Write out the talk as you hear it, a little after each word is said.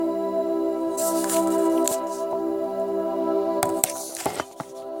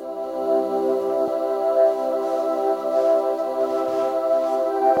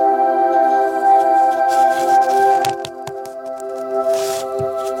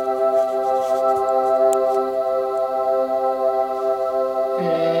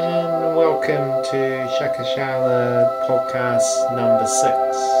to Shakashala podcast number 6.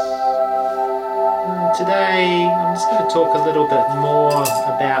 Today I'm just going to talk a little bit more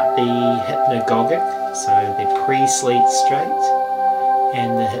about the hypnagogic, so the pre-sleep state,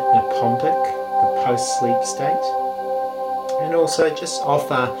 and the hypnopompic, the post-sleep state, and also just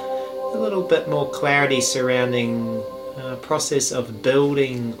offer a little bit more clarity surrounding the process of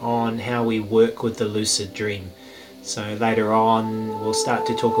building on how we work with the lucid dream. So later on we'll start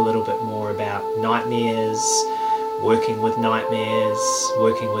to talk a little bit more about nightmares, working with nightmares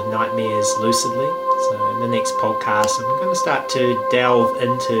lucidly. So in the next podcast I'm going to start to delve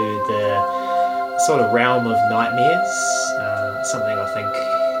into the sort of realm of nightmares, something I think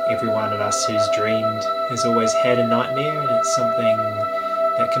every one of us who's dreamed has always had a nightmare, and it's something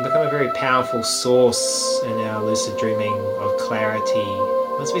that can become a very powerful source in our lucid dreaming of clarity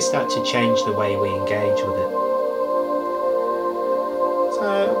once we start to change the way we engage with it. So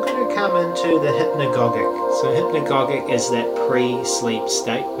I'm going to come into the hypnagogic. So hypnagogic is that pre-sleep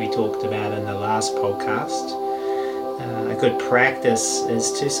state we talked about in the last podcast. A good practice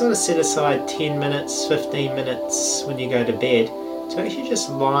is to sort of set aside 10 minutes, 15 minutes when you go to bed to actually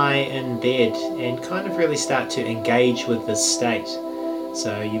just lie in bed and kind of really start to engage with this state.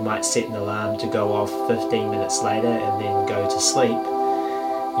 So you might set an alarm to go off 15 minutes later and then go to sleep.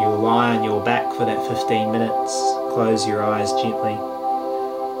 You'll lie on your back for that 15 minutes, close your eyes gently,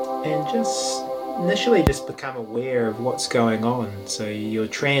 and just initially just become aware of what's going on. So you're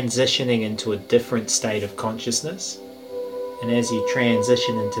transitioning into a different state of consciousness, and as you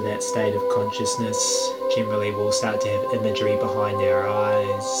transition into that state of consciousness, generally we'll start to have imagery behind our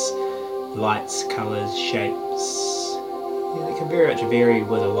eyes, lights, colours, shapes. It can very much vary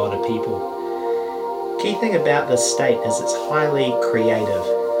with a lot of people. Key thing about this state is it's highly creative.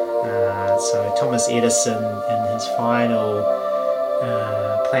 So Thomas Edison, in his final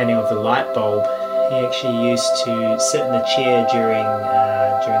planning of the light bulb, he actually used to sit in a chair during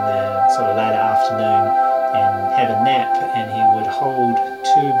the sort of later afternoon and have a nap, and he would hold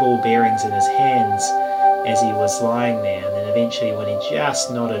 2 ball bearings in his hands as he was lying there, and then eventually when he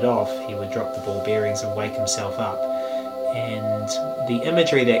just nodded off, he would drop the ball bearings and wake himself up. And the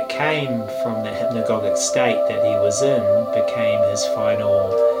imagery that came from that hypnagogic state that he was in became his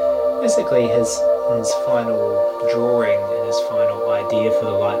final drawing and his final idea for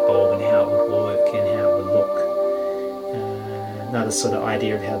the light bulb and how it would work and how it would look. Another sort of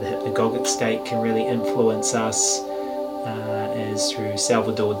idea of how the hypnagogic state can really influence us is through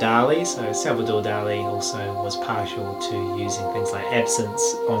Salvador Dali. So Salvador Dali also was partial to using things like absence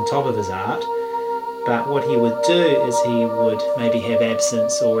on top of his art. But what he would do is he would maybe have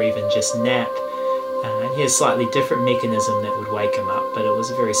absence or even just nap. And he had a slightly different mechanism that would wake him up, but it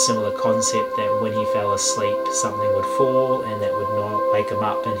was a very similar concept that when he fell asleep, something would fall and that would not wake him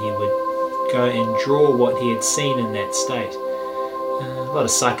up, and he would go and draw what he had seen in that state. A lot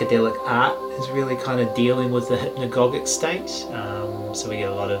of psychedelic art is really kind of dealing with the hypnagogic state. So we get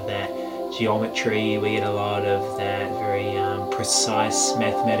a lot of that geometry, we get a lot of that very precise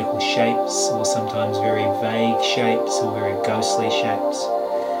mathematical shapes, or sometimes very vague shapes or very ghostly shapes.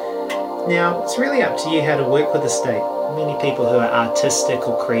 Now, it's really up to you how to work with the state. Many people who are artistic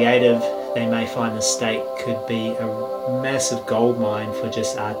or creative, they may find the state could be a massive goldmine for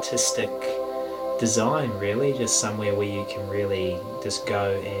just artistic design, really, just somewhere where you can really just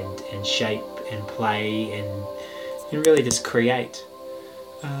go and shape and play and really just create.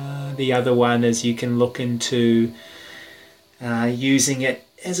 The other one is you can look into using it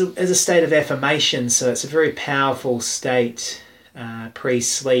as a state of affirmation. So it's a very powerful state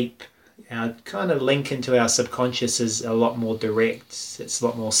pre-sleep. Our kind of link into our subconscious is a lot more direct. It's a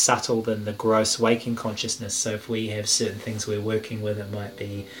lot more subtle than the gross waking consciousness. So if we have certain things we're working with, it might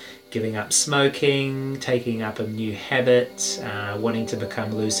be giving up smoking, taking up a new habit, wanting to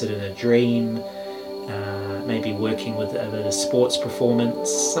become lucid in a dream, maybe working with a sports performance.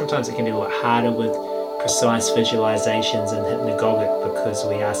 Sometimes it can be a lot harder with precise visualizations and hypnagogic because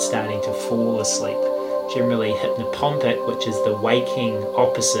we are starting to fall asleep. Generally hypnopompic, which is the waking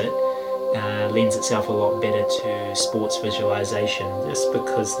opposite, lends itself a lot better to sports visualization, just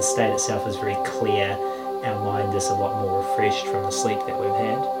because the state itself is very clear. Our mind is a lot more refreshed from the sleep that we've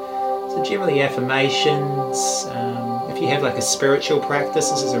had. So generally affirmations, if you have like a spiritual practice,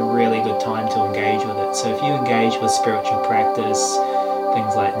 this is a really good time to engage with it. So if you engage with spiritual practice,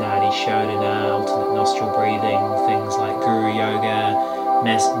 things like Nadi Shodhana, alternate nostril breathing, things like Guru Yoga,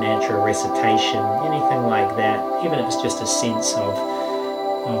 mantra recitation, anything like that, even if it's just a sense of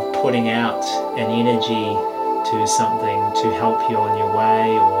putting out an energy to something to help you on your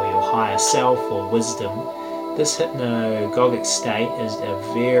way, or your higher self or wisdom, this hypnagogic state is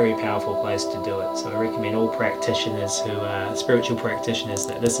a very powerful place to do it. So I recommend all practitioners who are spiritual practitioners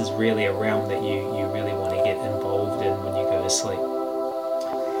that this is really a realm that you really want to get involved in when you go to sleep.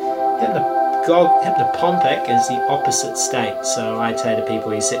 Hypnopompic is the opposite state. So I say to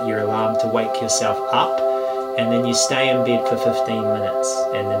people, you set your alarm to wake yourself up, and then you stay in bed for 15 minutes,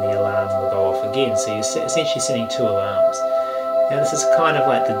 and then the alarm will go off again. So you're essentially setting 2 alarms. Now this is kind of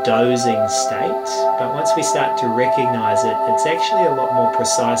like the dozing state, but once we start to recognize it, it's actually a lot more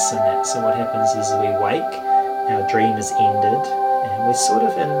precise than that. So what happens is we wake, our dream is ended, and we're sort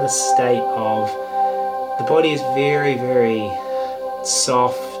of in this state of, the body is very, very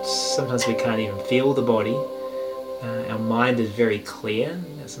soft. Sometimes we can't even feel the body. Our mind is very clear.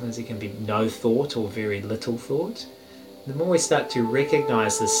 Sometimes it can be no thought or very little thought. The more we start to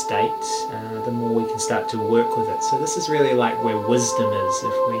recognize this state, the more we can start to work with it. So this is really like where wisdom is.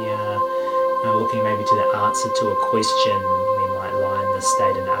 If we are looking maybe to the answer to a question, we might lie in this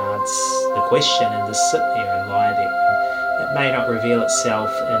state and answer the question and just sit there and lie there. It may not reveal itself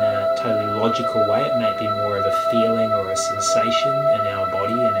in a totally logical way. It may be more of a feeling or a sensation in our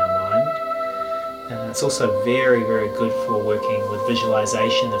body and our mind. It's also very, very good for working with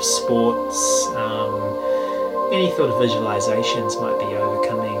visualization of sports. Any sort of visualizations might be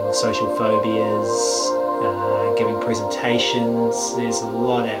overcoming social phobias, giving presentations. There's a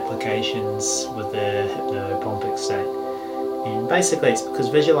lot of applications with the hypnopompic state. And basically it's because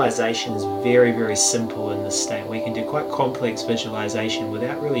visualization is very, very simple in this state. We can do quite complex visualization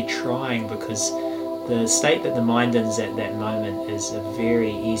without really trying, because the state that the mind is at that moment is a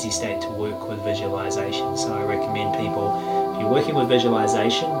very easy state to work with visualization. So I recommend people, if you're working with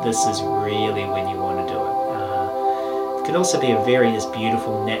visualization, this is really when you want to do it. It can also be a very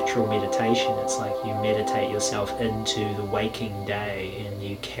beautiful natural meditation. It's like you meditate yourself into the waking day, and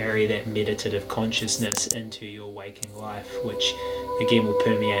you carry that meditative consciousness into your waking life, which again will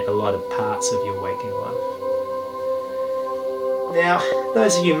permeate a lot of parts of your waking life. Now,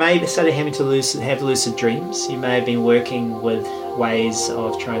 those of you may be starting having to have lucid dreams. You may have been working with ways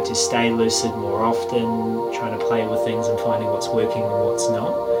of trying to stay lucid more often, trying to play with things and finding what's working and what's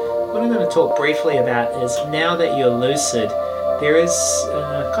not. What I'm going to talk briefly about is, now that you're lucid, there is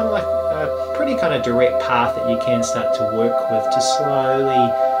kind of like a pretty kind of direct path that you can start to work with to slowly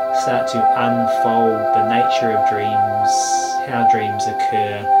start to unfold the nature of dreams, how dreams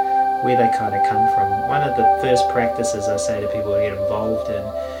occur, where they kind of come from. One of the first practices I say to people to get involved in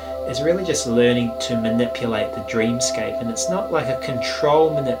is really just learning to manipulate the dreamscape. And it's not like a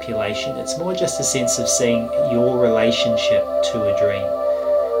control manipulation, it's more just a sense of seeing your relationship to a dream.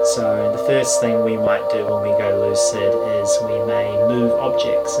 So the first thing we might do when we go lucid is we may move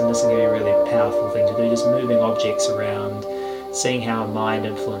objects, and this is going to be a really powerful thing to do, just moving objects around, seeing how mind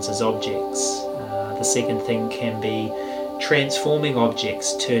influences objects. The second thing can be transforming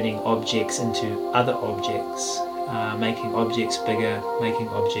objects, turning objects into other objects, making objects bigger, making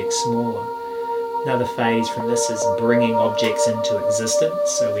objects smaller. Another phase from this is bringing objects into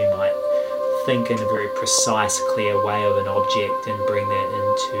existence, so we might think in a very precise, clear way of an object and bring that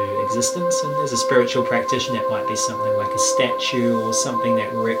into existence. And as a spiritual practitioner, it might be something like a statue or something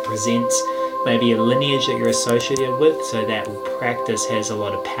that represents maybe a lineage that you're associated with, so that practice has a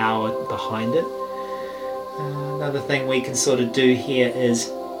lot of power behind it. Another thing we can sort of do here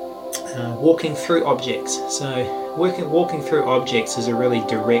is walking through objects. So walking through objects is a really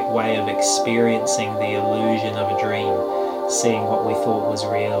direct way of experiencing the illusion of a dream. Seeing what we thought was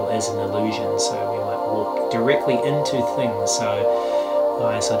real is an illusion, so we might walk directly into things. So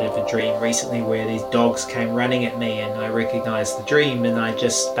I sort of had a dream recently where these dogs came running at me, and I recognized the dream, and I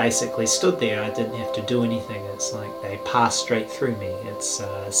just basically stood there. I didn't have to do anything. It's like they passed straight through me. It's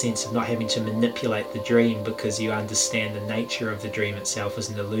a sense of not having to manipulate the dream, because you understand the nature of the dream itself as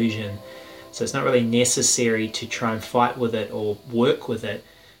an illusion. So it's not really necessary to try and fight with it or work with it.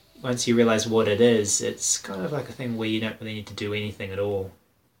 Once you realize what it is, it's kind of like a thing where you don't really need to do anything at all.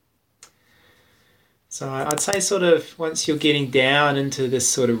 So I'd say sort of once you're getting down into this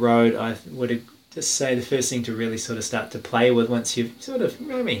sort of road, I would just say the first thing to really sort of start to play with, once you've sort of,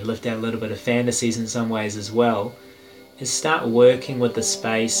 left out a little bit of fantasies in some ways as well, is start working with the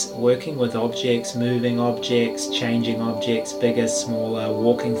space, working with objects, moving objects, changing objects, bigger, smaller,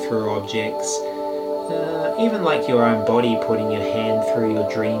 walking through objects. Even like your own body, putting your hand through your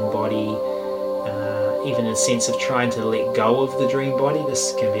dream body, even a sense of trying to let go of the dream body.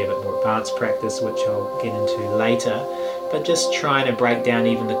 This can be a bit more advanced practice, which I'll get into later, but just trying to break down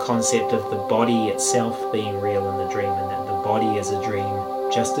even the concept of the body itself being real in the dream, and that the body is a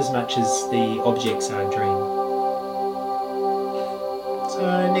dream just as much as the objects are a dream. So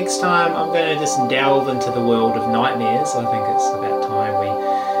So next time I'm going to just delve into the world of nightmares. I think it's about time we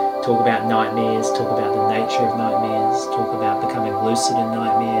talk about nightmares, talk about the nature of nightmares, talk about becoming lucid in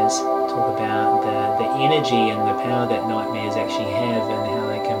nightmares, talk about the energy and the power that nightmares actually have and how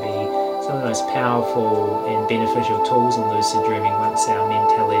they can be some of the most powerful and beneficial tools in lucid dreaming once our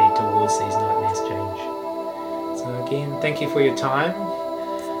mentality towards these nightmares change. So again, thank you for your time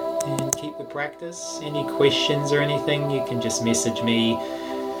and keep the practice. Any questions or anything, you can just message me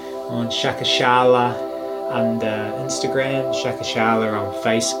on Shakashala under Instagram, Shakashala on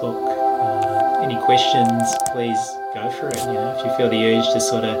Facebook. Any questions, please go for it. If you feel the urge to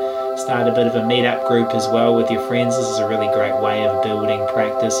sort of start a bit of a meet-up group as well with your friends, this is a really great way of building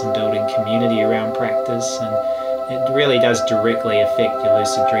practice and building community around practice, and it really does directly affect your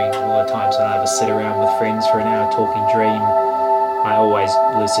lucid dream. A lot of times when I ever sit around with friends for an hour talking dream, I always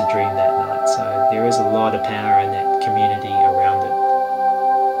lucid dream that night. So there is a lot of power in that community around it.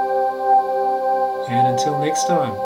 And until next time.